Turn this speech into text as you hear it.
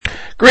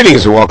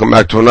Greetings and welcome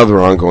back to another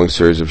ongoing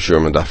series of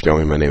Shurim and Daf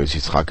Yomi. My name is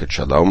Yitzchak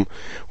Shalom.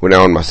 We're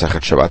now in Masechet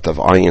Shabbat of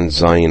Ayin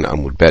Zayin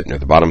Amud Bet, near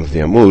the bottom of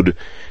the Amud,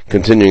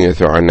 continuing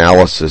with our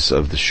analysis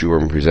of the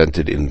Shurim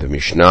presented in the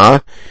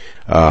Mishnah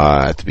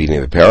at the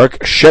beginning of the parak.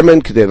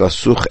 Shemen K'dei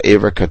Lasuch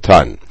Ever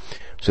Katan,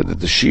 so that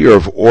the shear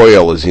of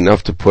oil is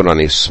enough to put on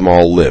a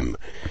small limb.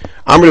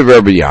 Amr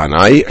Rabbi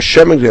Yanai,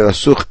 Shemen K'dei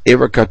Lasuch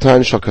Ever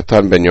Katan Shal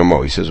Katan Ben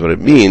Yomo. He says what it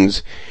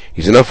means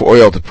is enough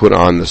oil to put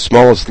on the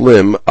smallest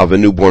limb of a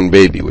newborn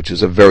baby, which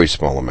is a very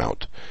small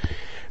amount.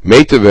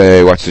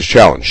 Meitave, what's this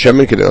challenge?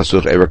 Shemen K'dei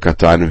Lasuch Ever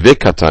Katan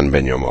V'Katan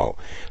Ben Yomo.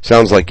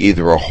 Sounds like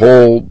either a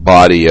whole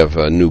body of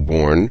a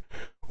newborn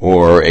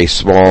or a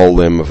small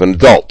limb of an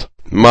adult.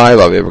 My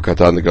love Ever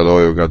Katan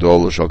Gadol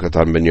Gadol Shal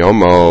Katan Ben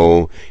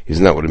Yomo.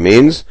 Isn't that what it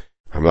means?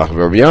 They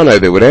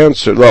would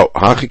answer, Lo,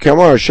 Hachi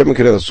Kamar, Shemen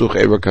K'dei Lasuch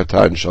Ever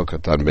Katan Shal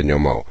Katan Ben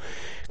Yomo.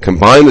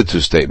 Combine the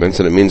two statements,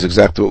 and it means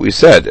exactly what we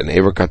said, an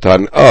Ever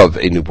Katan of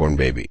a newborn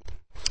baby.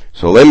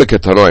 So, Lema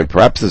Katanoim,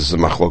 perhaps this is a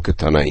Machloket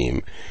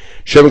Tanaim.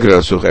 Shemen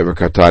K'dei Lasuch Ever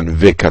Katan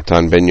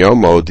V'Katan Ben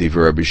Yomo,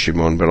 Divrei Rabbi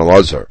Shimon ben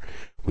Elazar,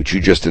 which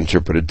you just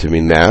interpreted to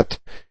mean that,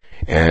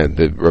 and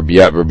the Rabbi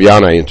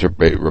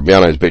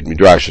Yanai's Beit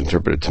Midrash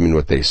interpreted to mean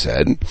what they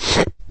said.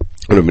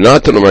 Rabbi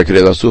Natan Omer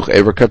K'dei Lasuch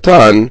Ever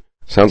Katan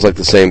sounds like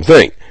the same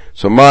thing.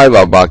 So, my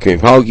Lav Bakim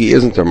Palgi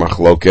isn't there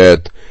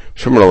Machloket a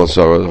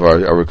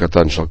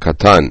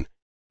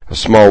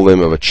small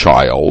limb of a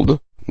child,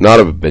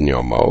 not of a ben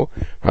yomo.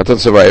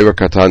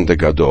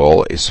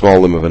 A small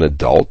limb of an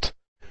adult,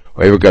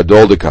 or a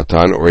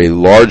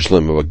large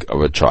limb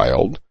of a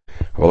child.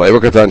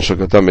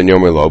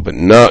 But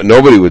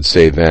nobody would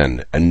say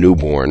then a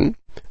newborn,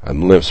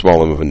 small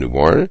limb of a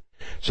newborn.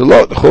 So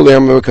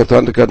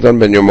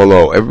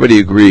everybody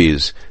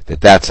agrees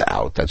that that's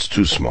out, that's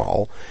too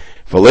small.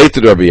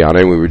 Related to Rabbi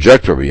Yanai, we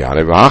reject Rabbi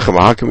Yanai.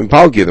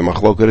 The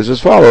machloket is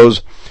as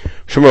follows: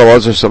 Shimon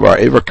Elazar savar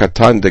Ever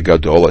Katan de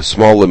Gadol, a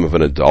small limb of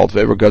an adult,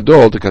 Ever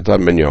Gadol de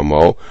Katan Ben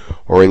Yomo,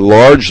 or a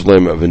large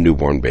limb of a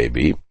newborn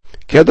baby.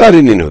 They're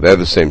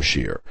the same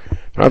shear.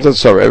 Natan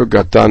savar Ever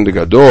Katan de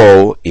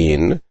Gadol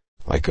in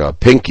like a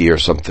pinky or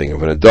something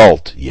of an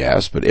adult,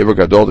 yes, but Ever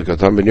Gadol de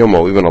Katan Ben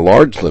Yomo, even a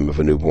large limb of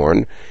a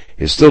newborn,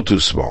 is still too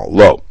small.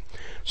 Low.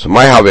 So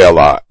my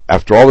Have'ala,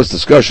 after all this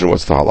discussion,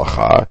 what's the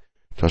halacha?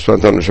 We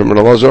end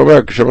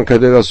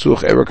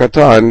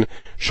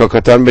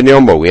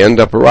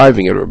up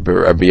arriving at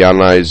Rabbi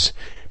Yanai's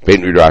Beit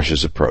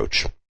Midrash's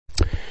approach.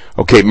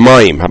 Okay,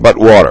 Mayim, how about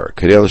water?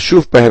 In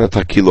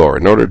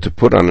order to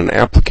put on an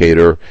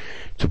applicator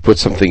to put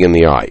something in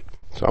the eye.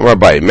 So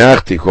Abaye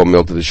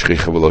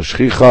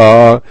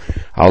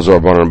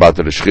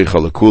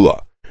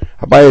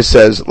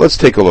says, let's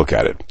take a look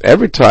at it.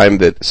 Every time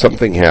that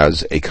something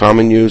has a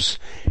common use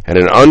and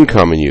an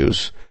uncommon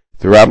use,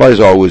 the rabbis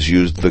always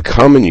used the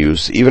common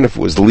use, even if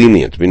it was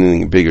lenient,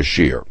 meaning a bigger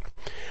shear.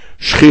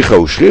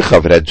 Shchicha,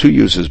 if it had two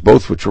uses,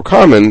 both which were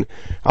common,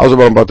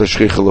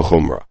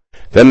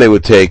 then they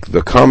would take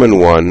the common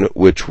one,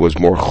 which was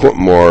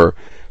more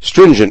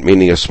stringent,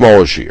 meaning a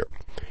smaller shear.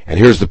 And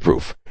here's the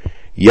proof.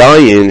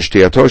 It's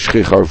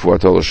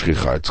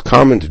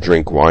common to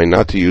drink wine,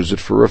 not to use it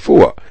for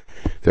refuah.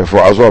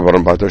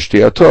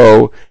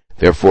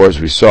 Therefore,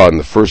 as we saw in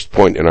the first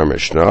point in our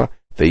Mishnah,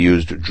 they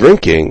used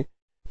drinking,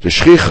 the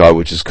shchicha,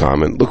 which is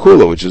common, the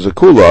kula, which is a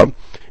kula.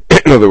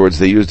 In other words,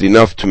 they used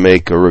enough to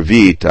make a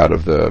ravit out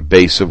of the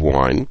base of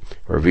wine,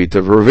 ravit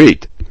of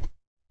ravit.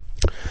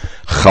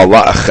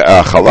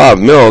 Chalav,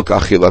 milk,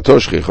 achilato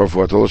shchicha,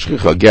 fuato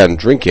shchicha. Again,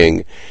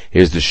 drinking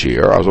is the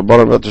shear.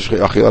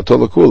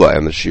 Achilato kula,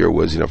 and the shear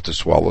was enough to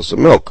swallow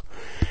some milk.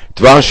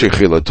 Dvash,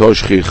 achilato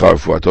shchicha,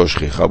 fuato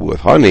shchicha,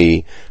 with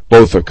honey,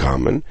 both are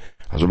common.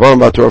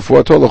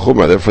 Therefore,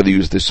 they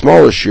used the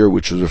smaller shear,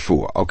 which was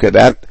refuah. Okay,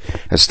 that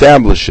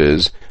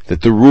establishes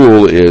that the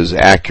rule is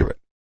accurate.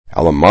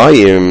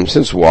 Alamayim,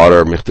 since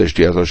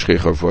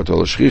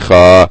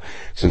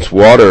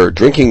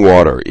drinking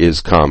water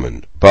is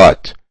common,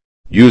 but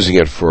using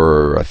it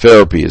for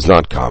therapy is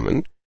not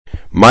common,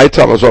 why did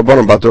the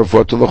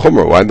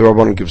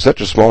Rabbanan give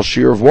such a small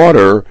shear of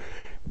water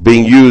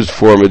being used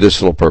for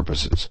medicinal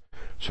purposes?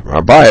 So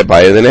Rabbi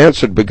then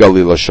answered,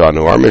 Begalil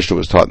Ashanu, our Mishnah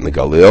was taught in the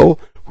Galil,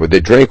 where they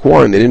drank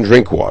wine, they didn't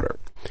drink water.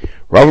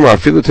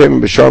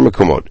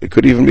 It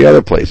could even be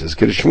other places.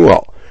 Anything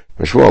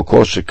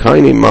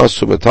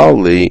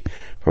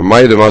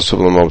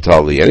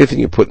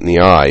you put in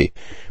the eye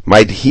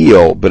might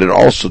heal, but it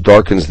also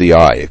darkens the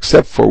eye,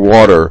 except for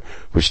water,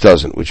 which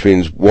doesn't, which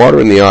means water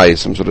in the eye is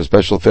some sort of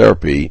special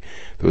therapy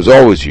that was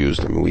always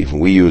used. I mean,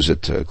 we use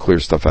it to clear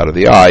stuff out of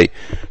the eye,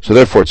 so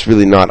therefore it's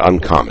really not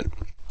uncommon.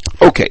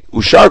 Okay,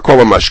 Ushar kol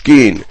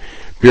mashkin.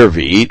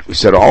 Birvit, we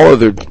said all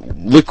other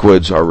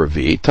liquids are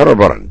revit.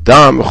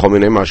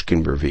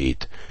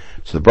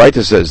 So the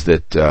Braita says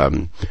that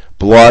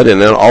blood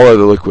and then all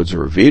other liquids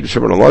are revit.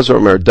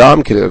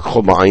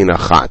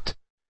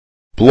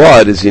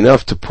 Blood is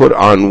enough to put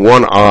on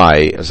one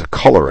eye as a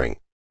coloring.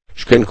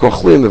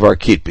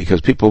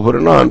 Because people put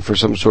it on for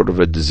some sort of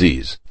a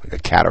disease, like a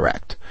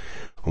cataract.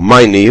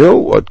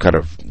 What kind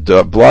of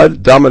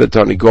blood?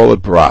 Damadatani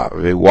golad para,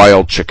 a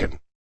wild chicken.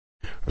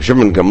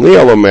 Shimon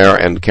Gamliel Omer,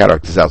 and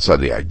cataract is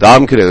outside the eye.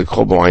 Dam kedei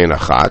l'kol b'ayin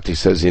achat. He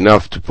says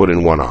enough to put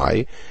in one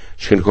eye.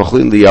 Shkin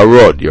kochlin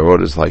liyarod.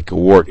 Yarod is like a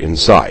wart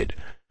inside.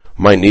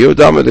 Ma'nio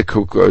dama de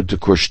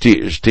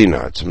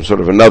kurshtina. It's some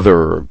sort of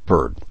another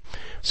bird.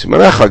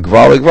 Simanecha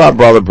gval gval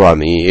brother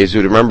brani. As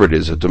you remember, it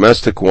is a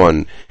domestic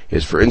one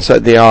is for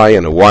inside the eye,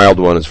 and a wild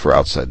one is for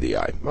outside the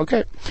eye.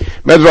 Okay.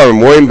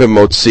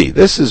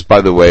 This is,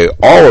 by the way,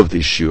 all of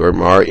these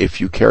shiurim are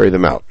if you carry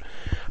them out.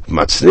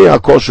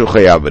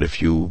 But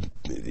if you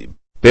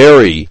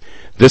bury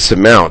this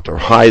amount or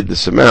hide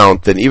this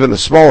amount, then even the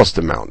smallest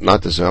amount,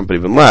 not this amount, but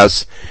even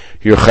less,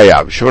 you're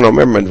chayav.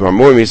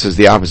 Shimon says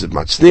the opposite.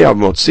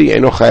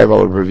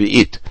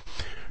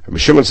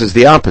 Shimon says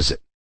the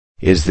opposite,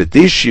 is that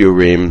these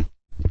shiurim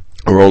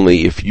or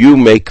only if you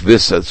make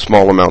this a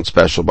small amount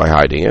special by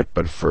hiding it,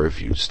 but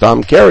if you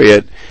carry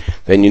it,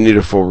 then you need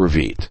a full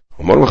revit.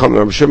 The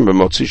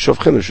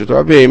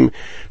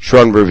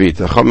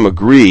Chacham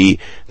agree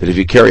that if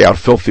you carry out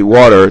filthy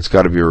water, it's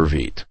got to be a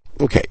revit.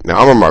 Okay,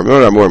 now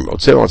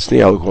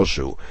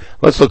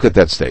let's look at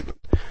that statement.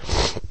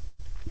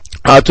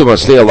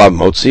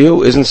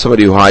 Isn't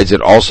somebody who hides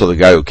it also the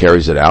guy who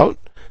carries it out?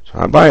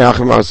 What's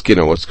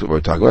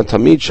we're talking about?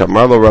 Tamid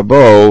Shamarlo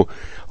Rabo.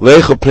 He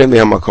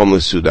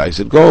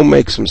said, go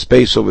make some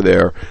space over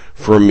there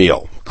for a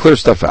meal. Clear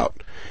stuff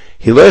out.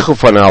 He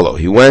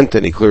went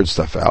and he cleared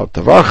stuff out.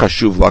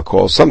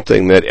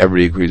 Something that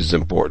everybody agrees is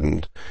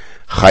important.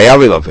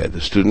 The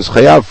student's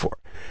chayav for.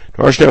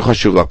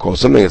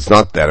 Something that's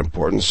not that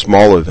important,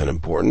 smaller than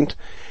important.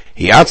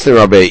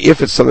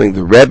 If it's something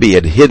the Rebbe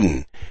had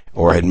hidden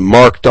or had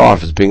marked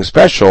off as being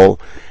special,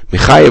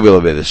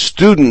 the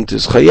student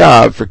is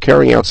chayav for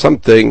carrying out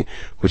something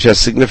which has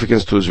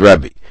significance to his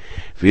Rebbe.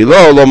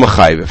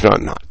 If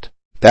not.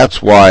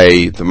 That's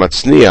why the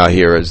Matzniya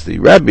here is the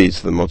Rebbe,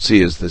 so the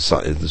Motzi is the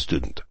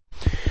student.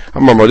 The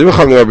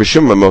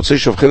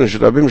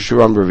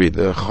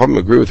Chacham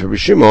agree with Rabbi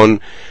Shimon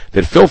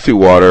that filthy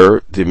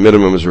water, the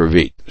minimum is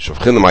Revit.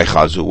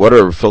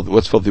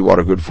 What's filthy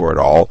water good for at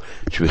all?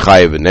 It should be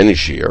chayiv in any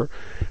shear.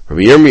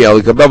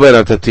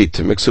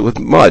 To mix it with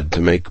mud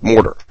to make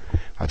mortar.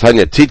 But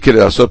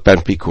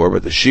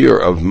the shear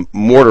of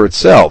mortar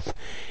itself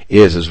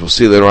is, as we'll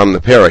see later on in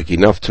the parak,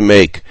 enough to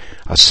make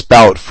a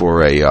spout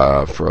for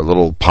a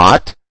little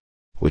pot,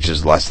 which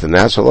is less than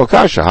that. So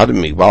lokasha, how to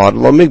migbal, how to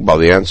lo migbal?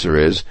 The answer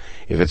is,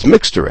 if it's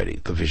mixed already.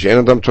 Nobody's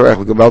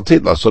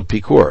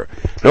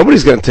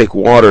going to take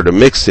water to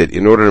mix it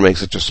in order to make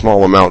such a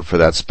small amount for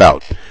that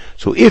spout.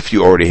 So if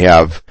you already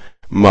have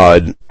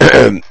mud,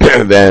 then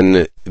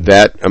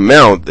that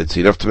amount that's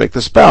enough to make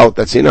the spout,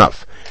 that's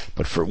enough.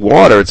 But for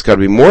water, it's got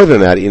to be more than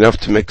that, enough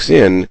to mix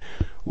in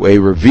a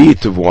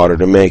revit of water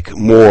to make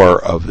more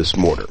of this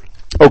mortar.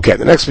 Okay,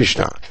 the next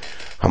Mishnah.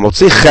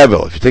 Hamotzi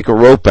chevel, if you take a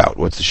rope out,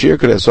 what's the shear?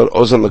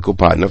 Ozan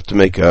l'kupa, enough to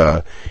make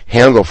a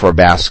handle for a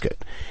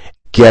basket.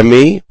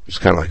 Gemi, which is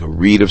kind of like a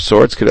reed of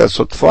sorts, to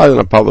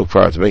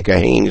make a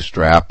hanging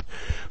strap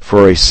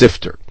for a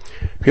sifter.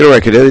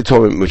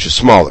 Told me, which is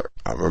smaller.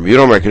 Told me,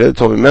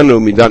 Menu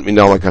midant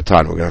midal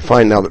katan. We're going to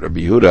find now that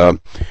Rabbi Yehuda,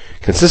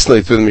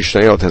 consistently through the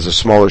Mishnayot, has a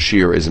smaller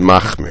shear, is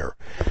machmir.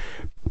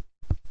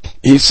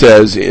 He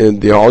says,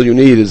 all you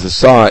need is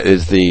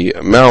the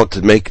amount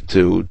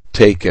to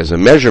take as a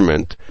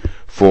measurement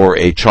for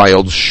a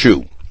child's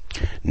shoe.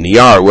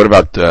 Niyar, what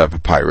about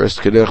papyrus?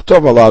 In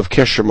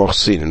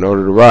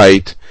order to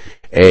write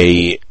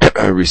a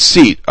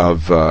receipt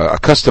of a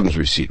customs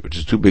receipt, which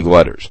is 2 big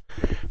letters.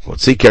 And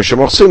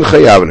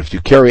if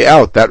you carry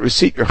out that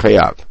receipt, you're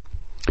chayav.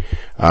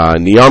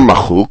 Niyar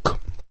machuk.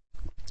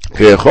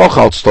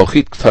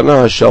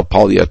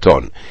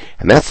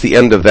 And that's the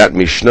end of that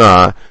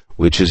Mishnah,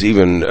 which is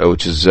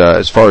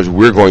as far as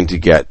we're going to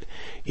get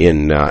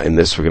in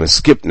this. We're going to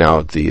skip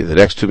now the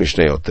next 2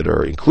 Mishnayot that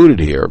are included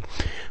here.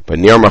 But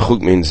Niyar Machuk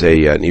means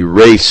an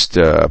erased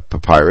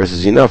papyrus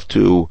is enough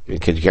you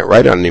can't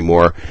write on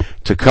anymore,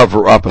 to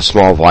cover up a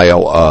small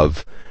vial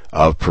of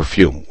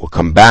perfume. We'll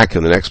come back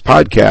in the next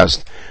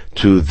podcast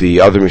to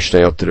the other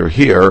Mishnayot that are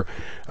here,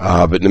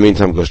 but in the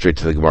meantime, go straight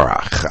to the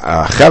Gemara.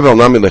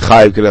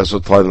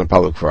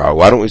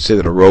 Why don't we say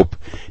that a rope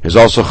is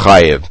also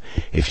chayiv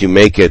if you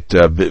make it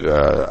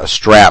a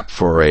strap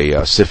for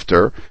a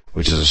sifter,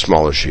 which is a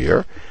smaller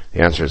shear?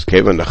 The answer is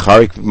Kevan the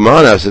Charik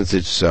Mana, since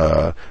it's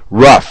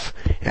rough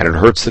and it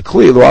hurts the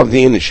Kli, lo of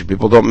the Inish.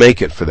 People don't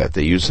make it for that.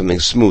 They use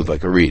something smooth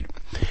like a reed.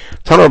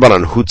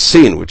 Tanarbanan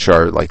Hutzin, which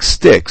are like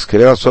sticks,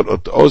 it's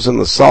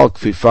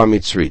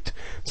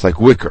like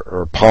wicker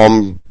or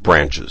palm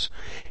branches.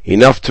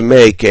 Enough to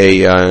make a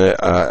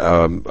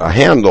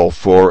handle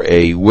for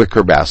a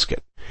wicker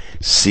basket.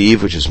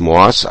 Sieve, which is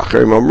moss,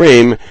 Acherim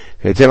Omrim,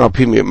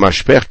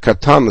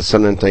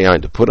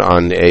 to put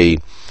on a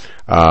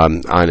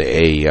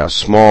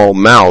small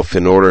mouth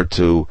in order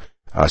to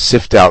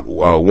sift out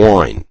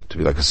wine, to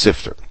be like a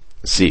sifter.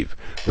 Sieve.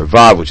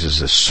 Revav, which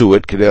is a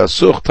suet, in order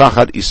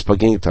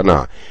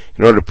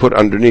to put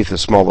underneath a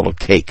small little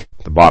cake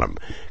at the bottom.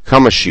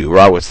 Kama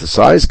shiura, what's the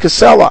size?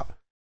 Kasela.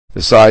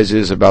 The size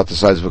is about the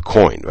size of a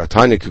coin.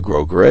 Vatanya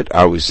kagrogaret,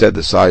 I always said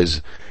the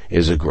size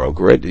is a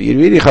grogaret.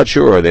 Yirvidi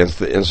chachura,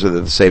 the answer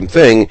to the same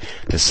thing.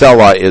 The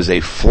sela is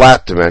a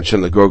flat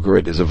dimension, the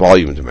grogaret is a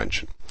volume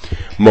dimension.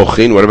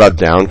 Mochin, what about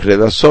down?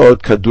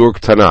 Kedasot kadur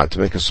ktana, to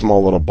make a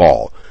small little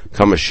ball.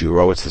 Kama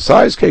shuro, what's the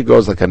size? Okay, it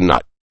goes like a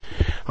nut.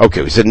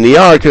 Okay, we said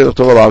niyar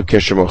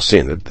kesher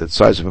mochsin. The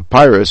size of a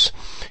papyrus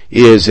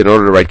is in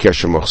order to write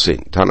kesher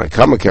mochsin. Tana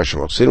kama kesher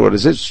mochsin. What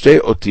is it? Shtei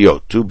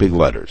otiot, 2 big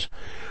letters.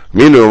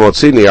 Minu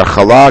motzin niyar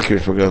chalak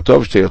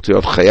yishmokatov shtei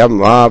otiot chayam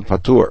la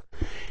patur.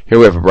 Here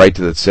we have a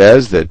brighter that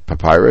says that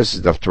papyrus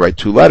is enough to write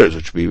 2 letters,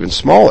 which would be even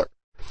smaller.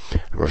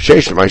 Rav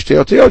Sheshet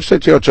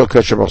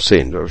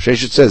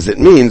says that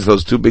means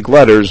those 2 big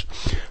letters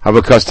have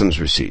a customs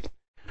receipt.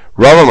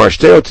 Rav Amar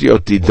Shtei Otiyot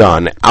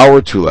Didan,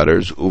 our 2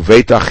 letters,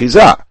 Uveit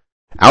Achiza,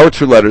 our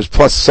 2 letters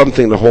plus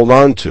something to hold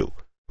on to,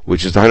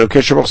 which is the Hainu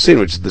Kesher Mochsin,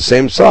 which is the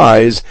same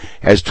size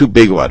as 2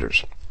 big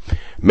letters.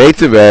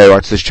 Meiteve,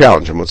 what's this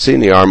challenge?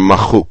 Motzini are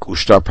Machuk,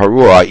 Ushtar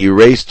Parua,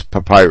 erased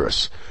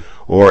papyrus,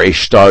 or a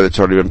star that's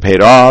already been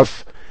paid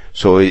off,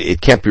 so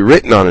it can't be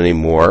written on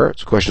anymore.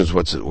 So the question is,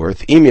 what's it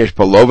worth? If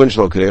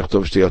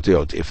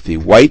the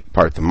white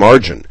part, the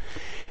margin,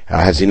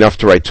 has enough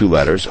to write 2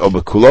 letters,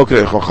 the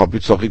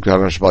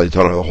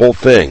whole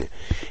thing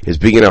is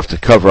big enough to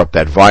cover up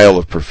that vial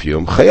of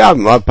perfume. So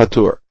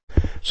Shapir,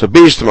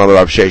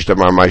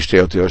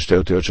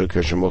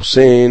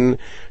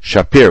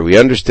 we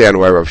understand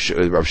why Rav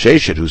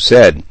Sheshet, who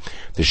said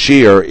the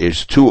shear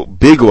is 2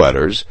 big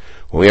letters.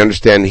 Well, we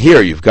understand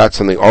here you've got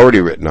something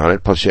already written on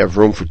it, plus you have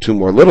room for 2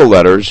 more little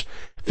letters.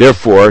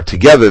 Therefore,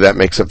 together that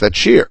makes up that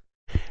shear.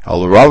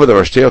 But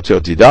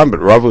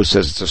Ravu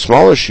says it's a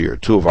smaller shear,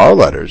 2 of our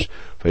letters,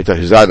 plus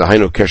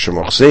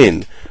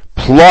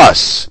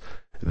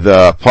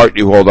the part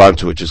you hold on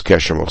to, which is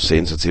Kesher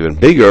Mochsin, so it's even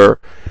bigger.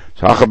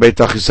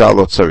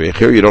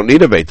 Here you don't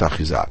need a Beit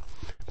Achizah,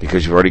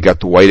 because you've already got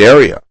the white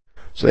area.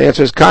 So the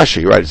answer is Kasha.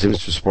 You're right, it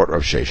seems to support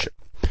Rav Sheshet.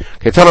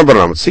 Okay, Tana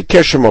Banan, let's see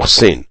Kesher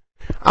Mochsin.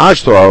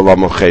 It's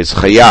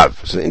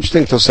an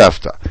interesting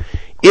Tosefta.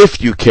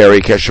 If you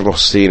carry Kesher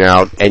Mochsin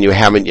out and you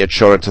haven't yet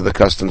shown it to the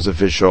customs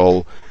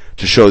official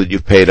to show that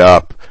you've paid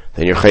up,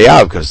 then you're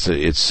chayav because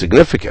it's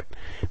significant.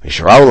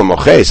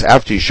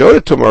 After you showed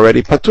it to him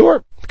already,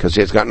 patur, because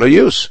it's got no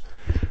use.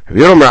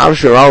 Even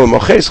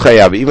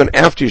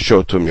after you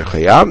show it to him, you're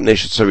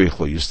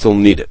chayav, you still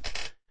need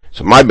it.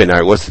 So my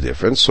benai, what's the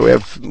difference? So we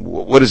have,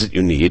 what is it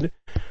you need?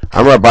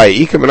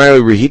 He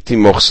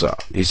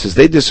says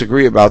they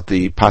disagree about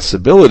the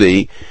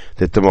possibility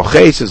that the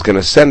moches is going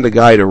to send a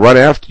guy to run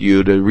after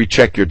you to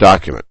recheck your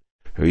document.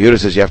 Yehuda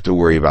says you have to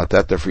worry about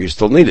that, therefore you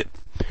still need it.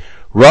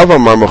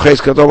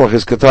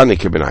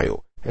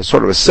 It's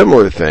sort of a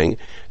similar thing,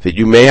 that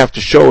you may have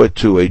to show it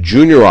to a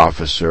junior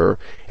officer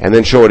and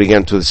then show it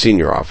again to the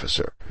senior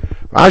officer.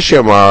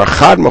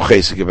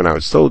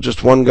 It's still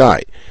just one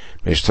guy.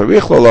 You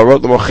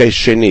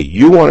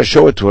want to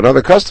show it to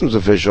another customs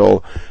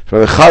official,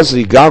 in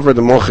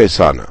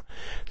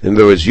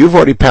other words, you've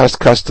already passed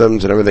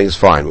customs and everything's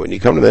fine. When you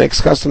come to the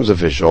next customs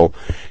official,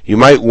 you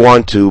might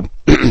want to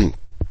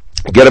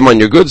get him on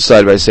your good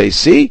side by saying,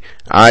 see,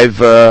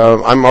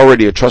 I'm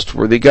already a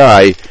trustworthy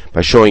guy by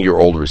showing your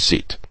old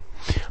receipt.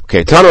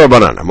 Okay, Tana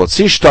Rabbanan,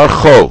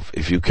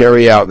 if you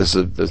carry out, this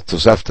is the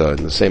Tosefta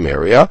in the same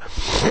area,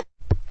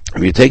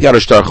 if you take out a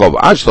shtar chov,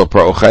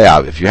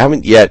 chayav. If you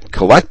haven't yet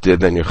collected,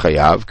 then you're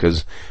chayav,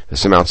 because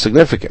this amount's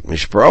significant.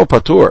 Mishparo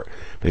patur.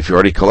 If you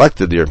already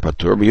collected, you're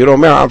patur, but you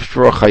don't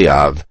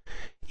chayav.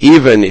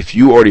 Even if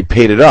you already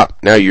paid it up,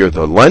 now you're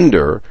the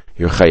lender,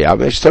 you're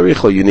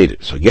chayav, you need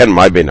it. So again,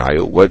 my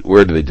benayu,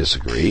 where do they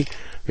disagree?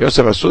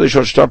 Yosef Asuli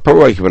shot shtar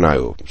parua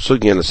benayu.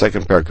 Sugi in the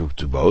second parak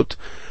to boat,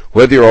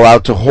 whether you're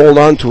allowed to hold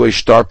on to a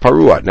shtar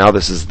parua. Now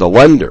this is the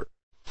lender.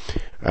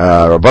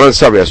 Rabbanan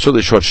Sabri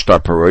Asuli short shtar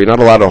parua. You're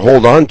not allowed to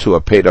hold on to a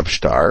paid up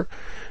shtar.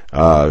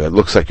 It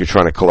looks like you're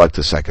trying to collect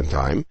a second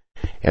time,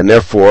 and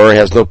therefore it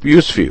has no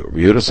use for you.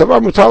 Yehuda Savar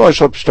Mutala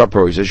short shtar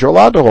parua. He says you're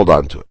allowed to hold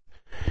on to it.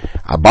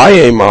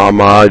 Abaye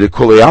Ma'amar de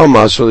Kuli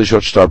Alma Asuli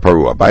short shtar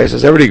parua. Abaye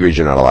says everybody agrees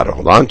you're not allowed to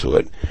hold on to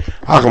it.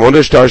 The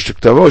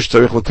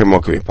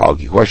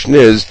question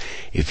is,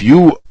 if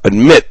you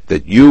admit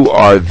that you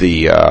are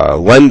the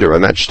lender on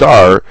that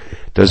shtar,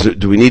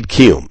 do we need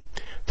kiyum?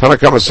 You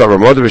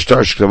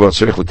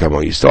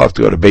still have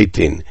to go to Beit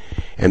Din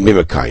and be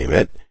Mekayim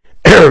it.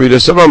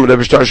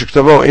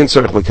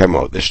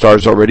 The shtar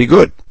is already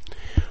good.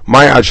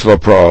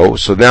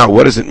 So now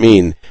what does it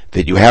mean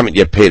that you haven't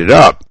yet paid it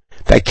up?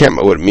 That can't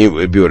be what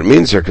it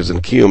means here, because in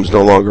Kiyum is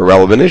no longer a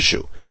relevant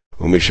issue.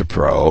 It means when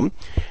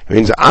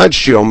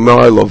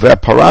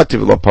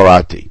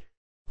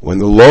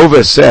the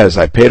lova says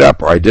I paid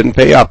up or I didn't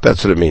pay up,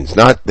 that's what it means.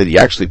 Not that he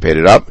actually paid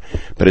it up,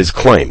 but his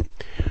claim.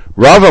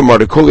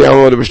 Everybody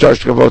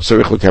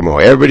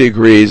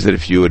agrees that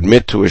if you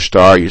admit to a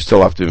shtar, you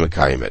still have to be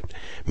mekayim it,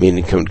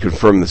 meaning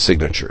confirm the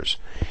signatures.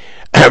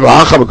 The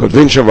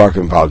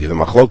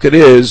machloket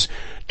is,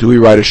 do we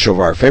write a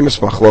shovar? Famous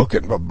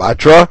machloket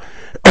Batra,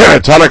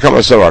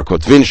 Tanakama Savar,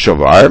 Kotvin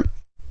shovar,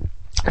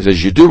 He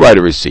says you do write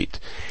a receipt,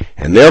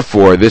 and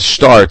therefore this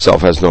shtar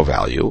itself has no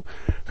value.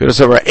 We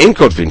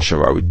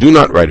do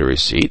not write a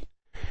receipt,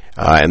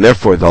 and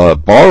therefore the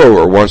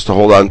borrower wants to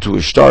hold on to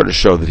his shtar to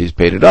show that he's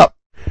paid it up.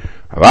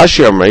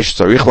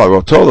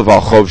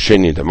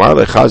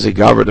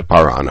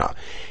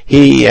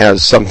 He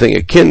has something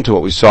akin to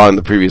what we saw in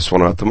the previous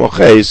one about the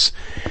moches.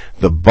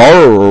 The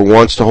borrower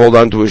wants to hold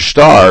on to his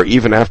shtar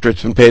even after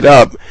it's been paid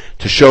up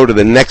to show to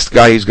the next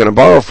guy he's going to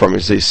borrow from. He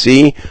says,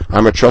 see,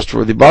 I'm a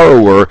trustworthy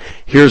borrower.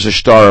 Here's a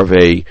shtar of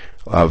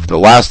the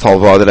last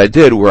halva that I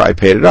did where I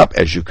paid it up,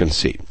 as you can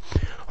see.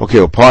 Okay,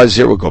 we'll pause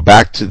here. We'll go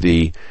back to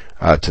the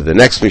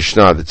next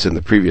Mishnah that's in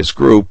the previous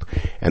group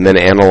and then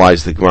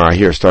analyze the Gemara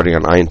here starting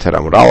on Ayin Tet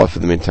Amud Aleph.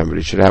 In the meantime,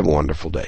 everybody should have a wonderful day.